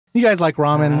You guys like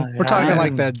ramen? We're talking ramen.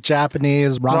 like the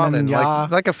Japanese ramen,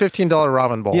 like a $15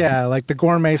 ramen bowl. Yeah, like the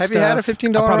gourmet stuff. Have you had a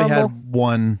 $15 I probably ramen had bowl?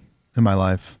 one in my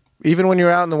life. Even when you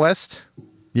were out in the West?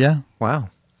 Yeah. Wow.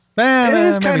 It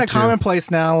is kind of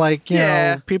commonplace now. Like, you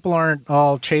Yeah. know, people aren't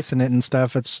all chasing it and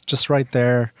stuff. It's just right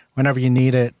there whenever you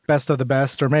need it. Best of the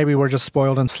best. Or maybe we're just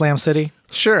spoiled in Slam City.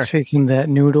 Sure. Chasing that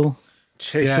noodle.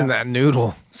 Chasing that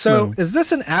noodle. So is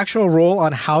this an actual rule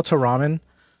on how to ramen?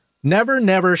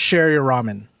 Never share your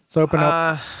ramen. So open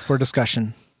up for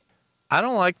discussion. I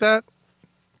don't like that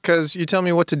because you tell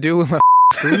me what to do with my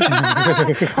food.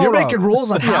 You're making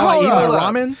rules on how I eat my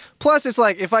ramen? Plus, it's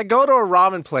like if I go to a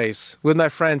ramen place with my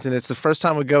friends and it's the first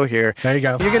time we go here, there you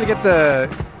go. You're going to get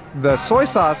the soy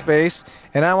sauce base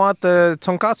and I want the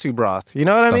tonkatsu broth. You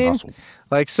know what I mean?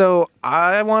 Like, so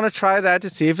I want to try that to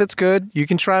see if it's good. You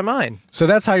can try mine. So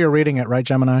that's how you're reading it, right,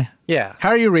 Gemini? Yeah. How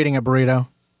are you reading it, Burrito?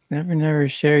 Never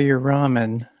share your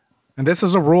ramen. And this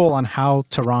is a rule on how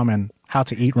to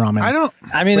eat ramen.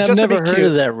 I mean, I've never heard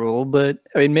of that rule, but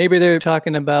I mean, maybe they're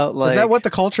talking about like. Is that what the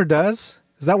culture does?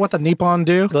 Is that what the Nippon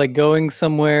do? Like going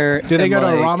somewhere. Do they go to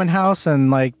a ramen house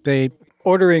and like they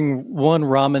ordering one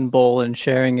ramen bowl and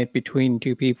sharing it between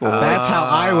two people? That's how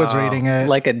I was reading it.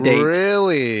 Like a date.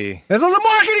 Really? This is a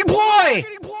marketing ploy.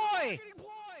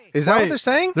 Is that what they're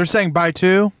saying? They're saying buy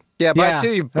two? Yeah, buy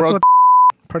two. You broke.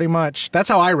 Pretty much. That's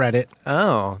how I read it.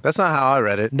 Oh, that's not how I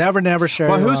read it. Never share.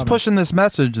 Well, who's pushing this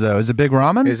message though? Is it Big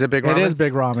Ramen? Is it Big Ramen? It is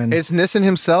Big Ramen. It's Nissin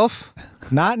himself?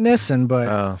 Not Nissin,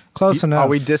 but close enough. Are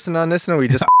we dissing on Nissin or are we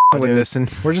just with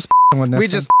Nissin? We're just with Nissin. We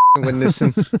just with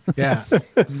Nissin. Yeah.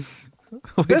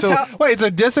 Wait, so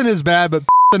dissing is bad, but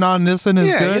on Nissin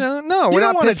is good? You know, no, we're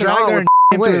not want to drag their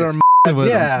with through their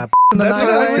yeah. That's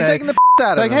what we're taking the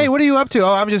out of like, hey, what are you up to?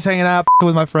 Oh, I'm just hanging out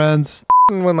with my friends.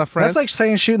 With my friends. That's like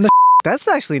saying shooting the. That's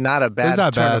actually not a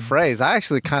bad turn of phrase. I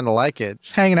actually kind of like it.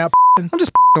 Hanging out. I'm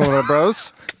just with my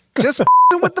bros. Just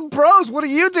with the bros. What are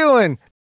you doing?